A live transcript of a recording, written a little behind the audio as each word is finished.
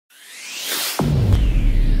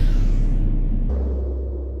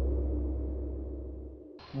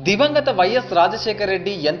దివంగత వైఎస్ రాజశేఖర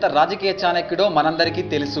రెడ్డి ఎంత రాజకీయ చాణక్యుడో మనందరికీ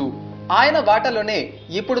తెలుసు. ఆయన బాటలోనే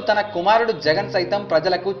ఇప్పుడు తన కుమారుడు జగన్ సైతం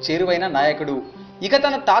ప్రజలకు చేరువైన నాయకుడు. ఇక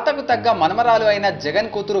తన తాతకు తగ్గ మనమరాలు అయిన జగన్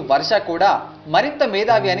కూతురు వర్ష కూడా మరింత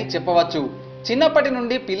మేధావి అని చెప్పవచ్చు. చిన్నప్పటి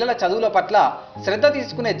నుండి పిల్లల చదువుల పట్ల శ్రద్ధ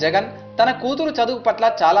తీసుకునే జగన్ తన కూతురు చదువు పట్ల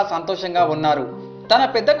చాలా సంతోషంగా ఉన్నారు. తన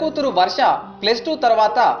పెద్ద కూతురు వర్ష +2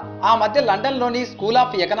 తర్వాత ఆ మధ్య లండన్లోని school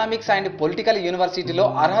of economics and political యూనివర్సిటీలో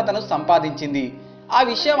అర్హతను సంపాదించింది. ఆ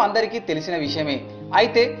విషయం అందరికీ తెలిసిన విషయమే.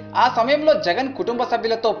 అయితే ఆ సమయంలో జగన్ కుటుంబ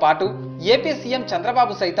సభ్యులతో పాటు ఏపీ సీఎం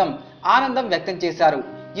చంద్రబాబు సైతం ఆనందం వ్యక్తం చేశారు.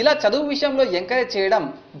 ఇలా చదువు విషయంలో ఎంకరేజ్ చేయడం,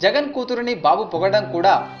 జగన్ కూతురుని బాబు పొగడడం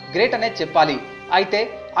కూడా గ్రేట్ అనే చెప్పాలి. అయితే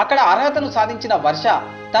అక్కడ అర్హతను సాధించిన వర్ష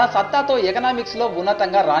తన సత్తాతో ఎకనామిక్స్ లో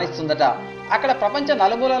ఉన్నతంగా రాణిస్తుందట. అక్కడ ప్రపంచ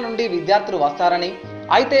నలుమూల నుండి విద్యార్థులు వస్తారని,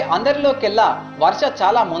 అయితే అందరిలోకెల్లా వర్ష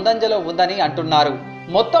చాలా ముందంజలో ఉందని అంటున్నారు.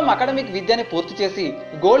 మొత్తం అకాడమిక్ విద్యని పూర్తి చేసి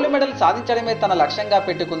గోల్డ్ మెడల్ సాధించడమే తన లక్ష్యంగా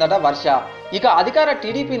పెట్టుకుందట వర్ష. ఇక అధికార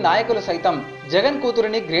టీడీపీ నాయకులు సైతం జగన్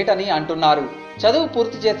కూతురిని గ్రేట్ అని అంటున్నారు. చదువు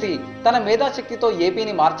పూర్తి చేసి తన మేధాశక్తితో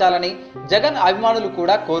ఏపీని మార్చాలని జగన్ అభిమానులు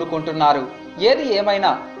కూడా కోరుకుంటున్నారు. ఏది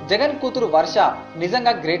ఏమైనా జగన్ కూతురు వర్ష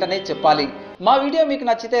నిజంగా గ్రేట్ అనే చెప్పాలి. మా వీడియో మీకు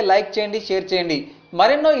నచ్చితే లైక్ చేయండి, షేర్ చేయండి.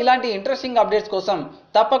 మరెన్నో ఇలాంటి ఇంట్రెస్టింగ్ అప్డేట్స్ కోసం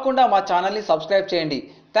తప్పకుండా మా ఛానల్ని సబ్స్క్రైబ్ చేయండి.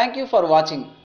 Thank you for watching.